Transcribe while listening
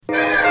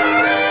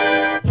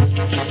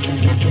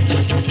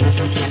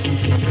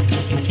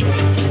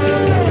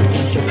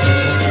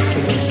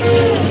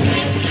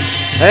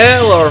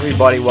Hello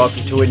everybody,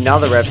 welcome to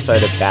another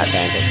episode of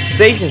Banter,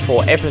 Season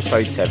 4,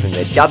 Episode 7,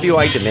 the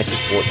WA Domestic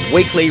Sports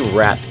Weekly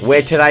Wrap,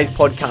 where today's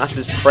podcast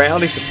is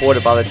proudly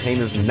supported by the team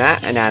of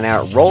Matt and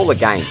Anna at Roller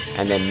Game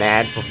and their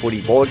Mad for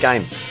Footy board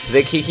game.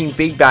 They're kicking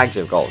big bags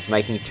of goals,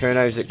 making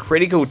turnovers at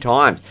critical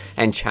times,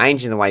 and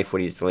changing the way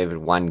footy is delivered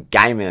one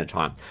game at a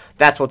time.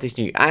 That's what this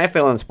new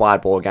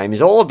AFL-inspired board game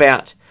is all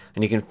about.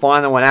 And you can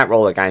find them at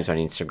Roller Games on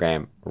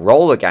Instagram,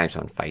 Roller Games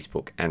on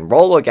Facebook, and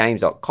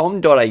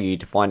rollergames.com.au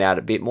to find out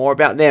a bit more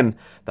about them,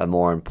 but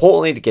more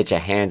importantly, to get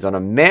your hands on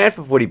a Mad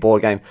for Footy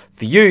board game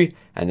for you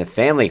and the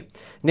family.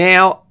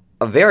 Now,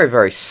 a very,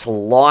 very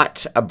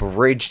slight,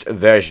 abridged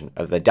version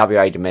of the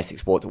WA Domestic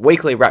Sports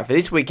Weekly Wrap for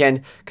this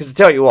weekend, because to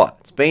tell you what,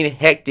 it's been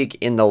hectic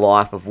in the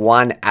life of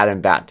one Adam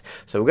Batt.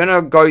 So we're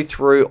going to go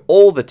through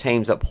all the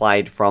teams that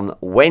played from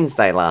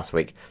Wednesday last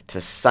week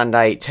to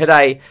Sunday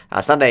today,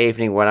 Sunday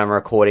evening when I'm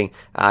recording.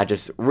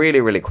 Just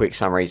really, really quick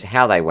summaries,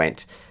 how they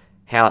went,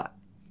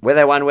 where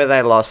they won, where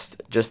they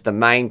lost, just the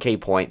main key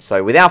points.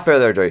 So without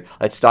further ado,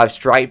 let's dive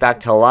straight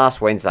back to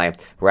last Wednesday,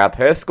 where our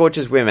Perth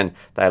Scorchers women,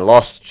 they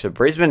lost to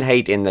Brisbane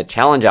Heat in the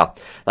Challenger.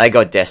 They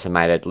got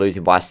decimated,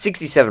 losing by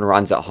 67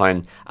 runs at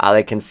home.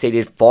 They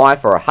conceded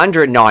 5 for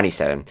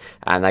 197,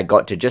 and they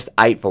got to just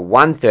 8 for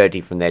 130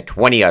 from their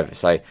 20 overs.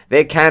 So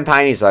their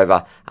campaign is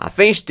over.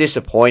 Finished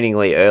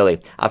disappointingly early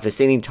after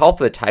sitting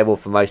top of the table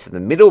for most of the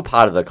middle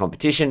part of the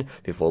competition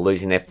before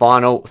losing their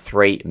final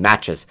 3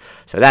 matches.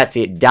 So that's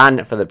it,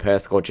 done for the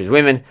Perth Scorchers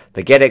women,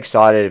 but get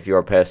excited if you're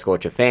a Perth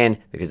Scorcher fan,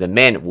 because the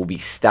men will be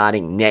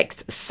starting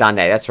next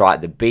Sunday. That's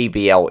right, the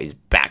BBL is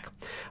back.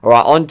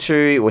 Alright,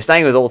 we're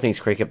staying with all things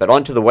cricket, but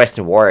on to the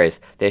Western Warriors.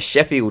 Their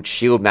Sheffield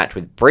Shield match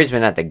with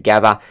Brisbane at the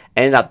Gabba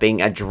ended up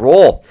being a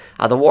draw.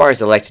 The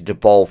Warriors elected to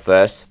bowl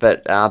first,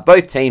 but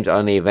both teams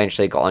only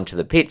eventually got onto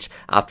the pitch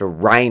after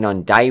rain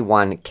on day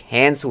one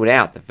cancelled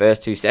out the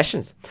first 2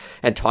 sessions.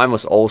 And time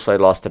was also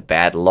lost to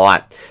bad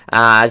light,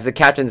 as the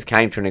captains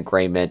came to an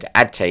agreement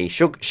at tea,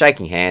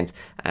 shaking hands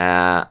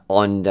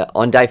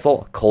on day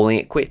 4, calling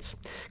it quits.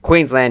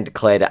 Queensland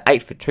declared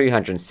 8 for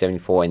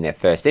 274 in their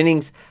first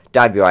innings.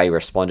 WA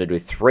responded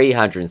with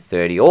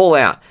 330 all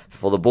out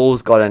before the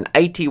Bulls got an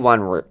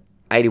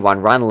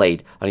 81 run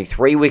lead, only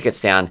 3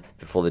 wickets down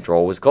before the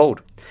draw was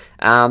called.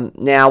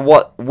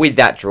 With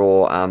that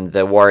draw,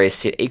 the Warriors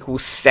sit equal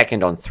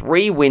second on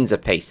 3 wins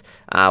apiece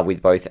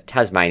with both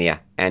Tasmania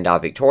and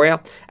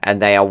Victoria,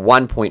 and they are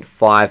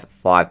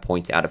 1.55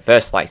 points out of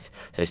first place,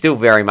 so still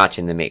very much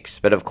in the mix.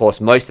 But of course,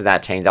 most of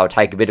that team, they'll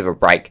take a bit of a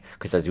break,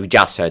 because as we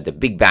just heard, the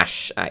Big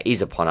Bash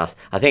is upon us.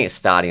 I think it's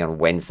starting on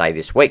Wednesday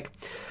this week.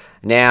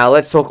 Now,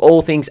 let's talk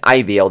all things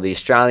ABL, the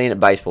Australian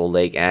Baseball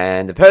League,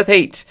 and the Perth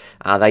Heat.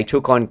 They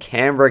took on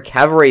Canberra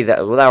Cavalry.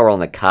 They were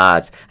on the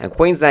cards, and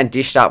Queensland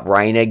dished up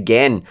rain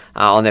again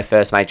on their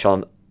first match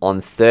on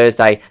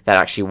Thursday. That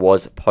actually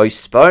was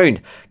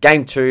postponed.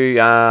 Game 2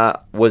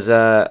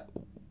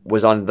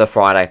 was on the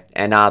Friday,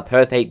 and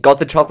Perth Heat got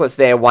the chocolates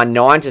there, won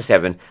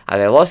 9-7.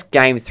 They lost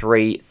game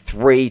 3,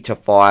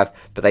 3-5,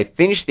 but they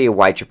finished the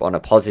away trip on a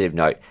positive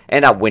note,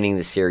 ended up winning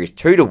the series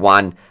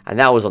 2-1, and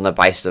that was on the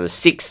basis of a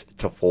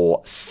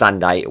 6-4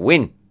 Sunday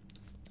win.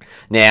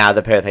 Now,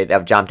 the Perth Heat,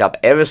 they've jumped up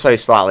ever so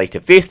slightly to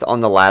 5th on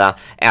the ladder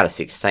out of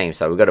 6 teams,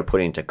 so we've got to put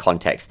it into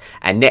context.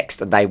 And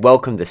next, they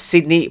welcome the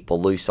Sydney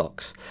Blue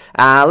Sox.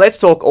 Let's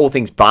talk all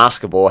things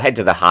basketball. Head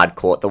to the hard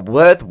court. The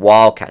Worth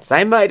Wildcats,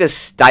 they made a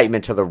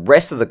statement to the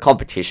rest of the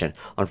competition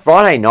on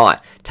Friday night,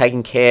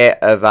 taking care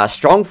of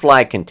strong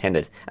flag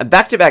contenders and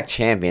back-to-back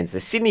champions, the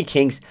Sydney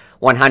Kings,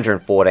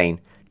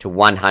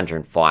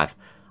 114-105.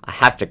 I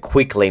have to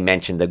quickly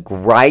mention the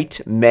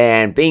great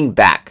man being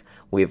back.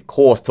 We, of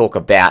course, talk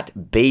about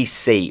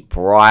BC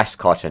Bryce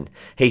Cotton.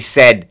 He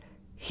said,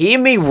 "Hear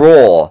me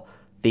roar.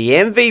 The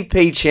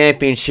MVP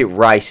championship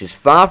race is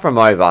far from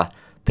over."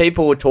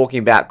 People were talking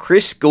about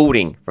Chris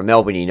Goulding from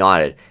Melbourne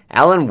United,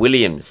 Alan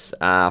Williams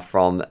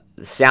from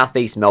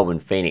Southeast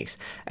Melbourne Phoenix,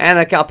 and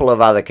a couple of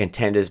other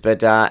contenders,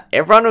 but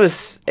everyone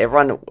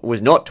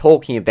was not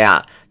talking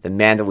about the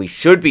man that we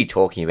should be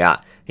talking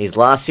about. His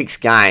last 6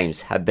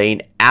 games have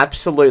been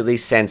absolutely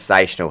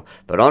sensational,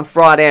 but on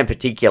Friday in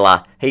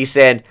particular, he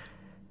said,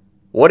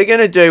 "What are you going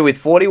to do with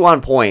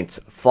 41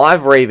 points,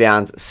 5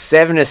 rebounds,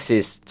 7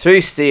 assists,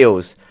 2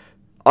 steals,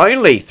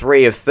 only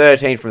 3 of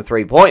 13 from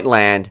three-point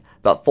land,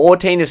 but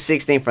 14 of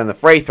 16 from the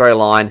free throw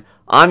line?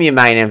 I'm your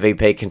main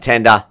MVP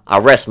contender. I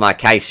rest my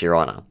case, Your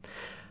Honour."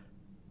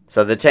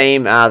 So the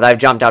team, they've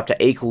jumped up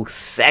to equal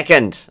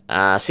second,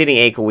 sitting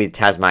equal with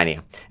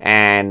Tasmania.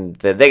 And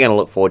they're going to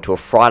look forward to a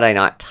Friday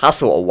night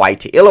tussle away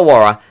to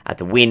Illawarra at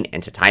the Wynn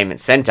Entertainment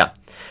Centre.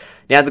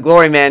 Now, the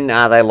Glory Men,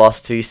 they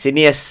lost to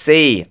Sydney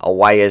SC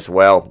away as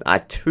well,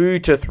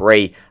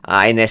 2-3.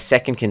 in their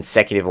second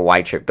consecutive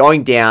away trip,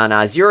 going down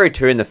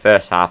 0-2 in the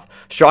first half,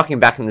 striking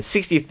back in the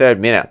 63rd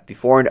minute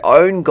before an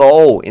own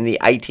goal in the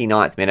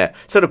 89th minute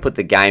sort of put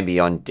the game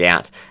beyond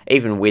doubt,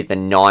 even with the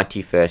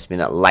 91st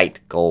minute late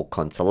goal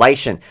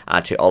consolation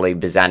to Oli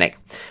Bazanek.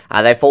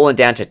 They've fallen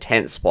down to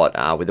 10th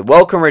spot with a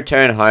welcome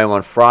return home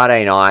on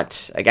Friday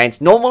night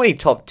against normally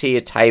top-tier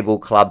table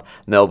club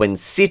Melbourne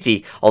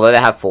City, although they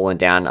have fallen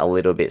down a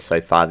little bit so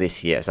far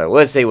this year. So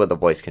let's see what the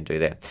boys can do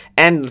there.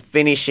 And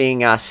finishing,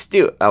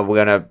 we're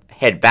going to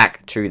head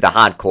back to the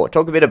hard court,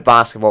 talk a bit of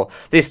basketball.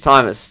 This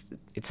time it's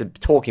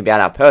talking about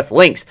our Perth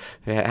Lynx,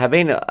 who have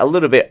been a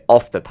little bit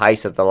off the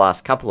pace of the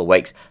last couple of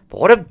weeks. But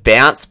what a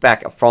bounce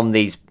back from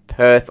these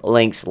Perth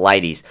Lynx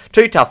ladies.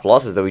 2 tough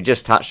losses that we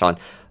just touched on.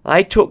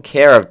 They took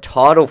care of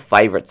title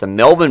favourites, the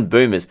Melbourne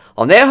Boomers,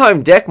 on their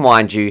home deck,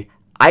 mind you,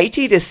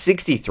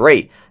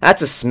 80-63.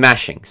 That's a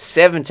smashing.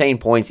 17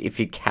 points if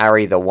you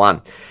carry the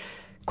one.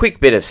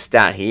 Quick bit of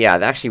stat here.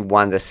 They actually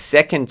won the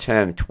second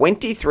term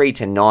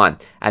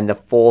 23-9 and the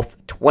fourth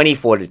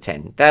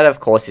 24-10. That, of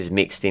course, is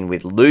mixed in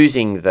with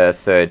losing the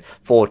third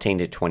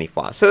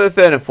 14-25. So the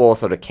third and fourth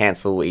sort of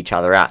cancel each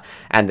other out,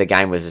 and the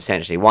game was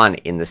essentially won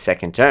in the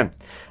second term.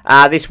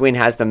 This win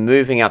has them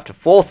moving up to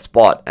 4th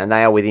spot, and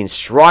they are within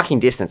striking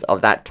distance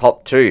of that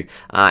top 2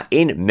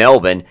 in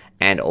Melbourne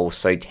and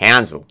also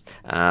Townsville,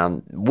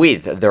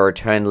 with the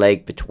return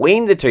leg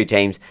between the two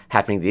teams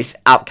happening this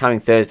upcoming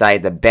Thursday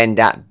at the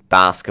Batt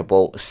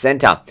Basketball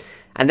Centre.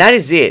 And that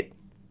is it.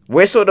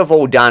 We're sort of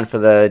all done for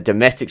the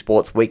Domestic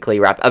Sports Weekly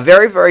Wrap. A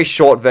very, very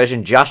short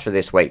version just for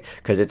this week,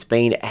 because it's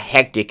been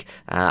hectic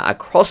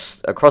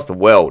across the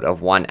world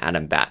of one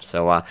Adam Batt.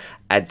 So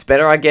it's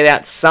better I get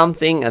out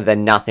something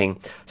than nothing.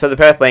 So the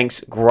Perth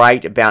Lynx,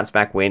 great bounce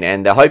back win,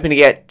 and they're hoping to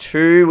get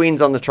 2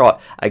 wins on the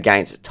trot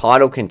against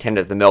title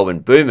contenders, the Melbourne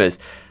Boomers.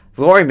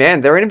 Glory,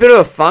 man, they're in a bit of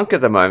a funk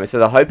at the moment, so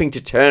they're hoping to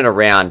turn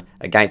around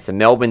against the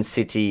Melbourne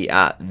City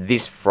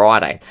this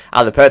Friday.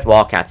 The Perth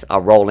Wildcats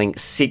are rolling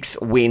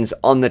 6 wins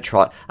on the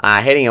trot,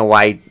 heading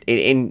away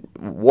in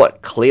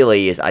what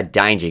clearly is a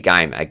danger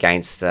game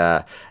against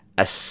a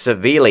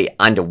severely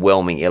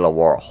underwhelming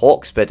Illawarra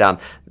Hawks, but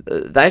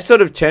they've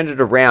sort of turned it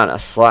around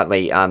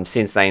slightly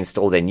since they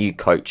installed their new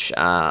coach.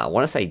 I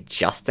want to say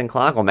Justin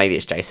Clark, or maybe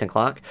it's Jason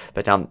Clark,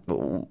 but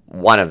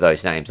one of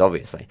those names,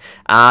 obviously.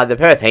 The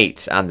Perth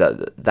Heat,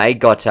 they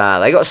got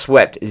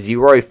swept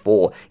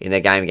 0-4 in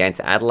their game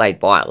against Adelaide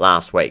Batt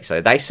last week,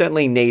 so they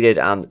certainly needed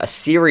a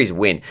series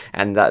win,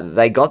 and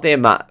they got that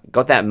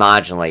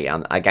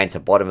marginally against the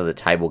bottom of the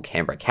table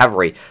Canberra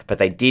Cavalry, but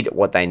they did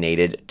what they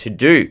needed to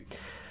do.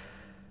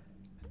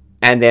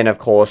 And then, of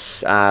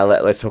course,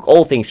 let's talk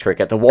all things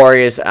cricket. The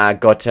Warriors came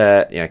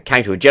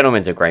to a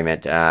gentleman's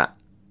agreement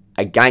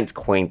against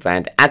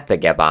Queensland at the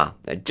Gabba.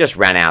 It just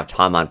ran out of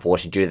time,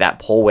 unfortunately, due to that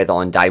poor weather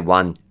on day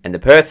 1. And the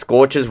Perth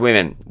Scorchers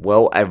women,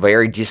 well, a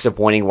very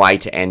disappointing way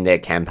to end their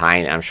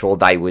campaign. I'm sure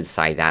they would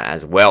say that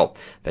as well.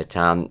 But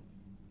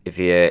if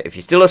you're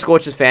still a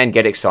Scorchers fan,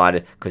 get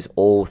excited, because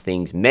All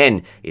Things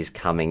Men is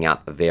coming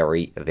up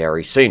very,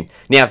 very soon.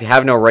 Now, if you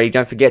haven't already,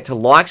 don't forget to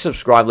like,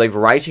 subscribe, leave a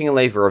rating, and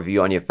leave a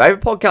review on your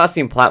favourite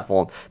podcasting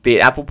platform, be it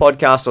Apple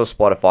Podcasts or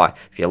Spotify.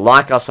 If you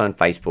like us on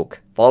Facebook,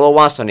 follow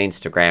us on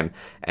Instagram.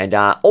 And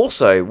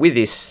also, with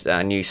this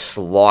new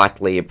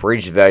slightly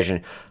abridged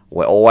version,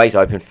 we're always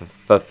open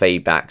for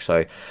feedback.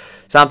 So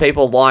some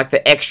people like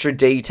the extra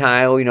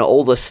detail,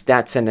 all the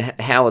stats and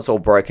how it's all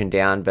broken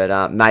down,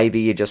 but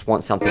maybe you just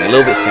want something a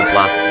little bit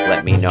simpler.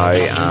 Let me know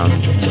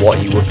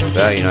what you would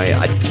prefer,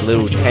 a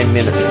little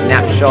 10-minute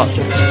snapshot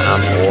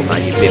or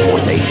maybe a bit more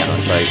detail.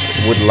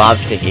 So would love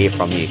to hear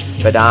from you.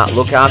 But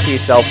look after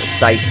yourself,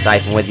 stay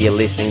safe, and whether you're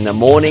listening in the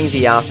morning,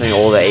 the afternoon,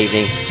 or the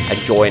evening, a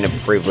joy and a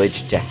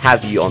privilege to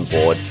have you on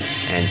board.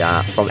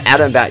 And from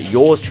Adam Batt,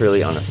 yours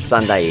truly on a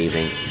Sunday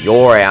evening,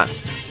 you're out,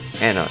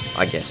 and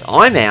I guess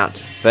I'm out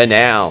for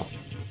now.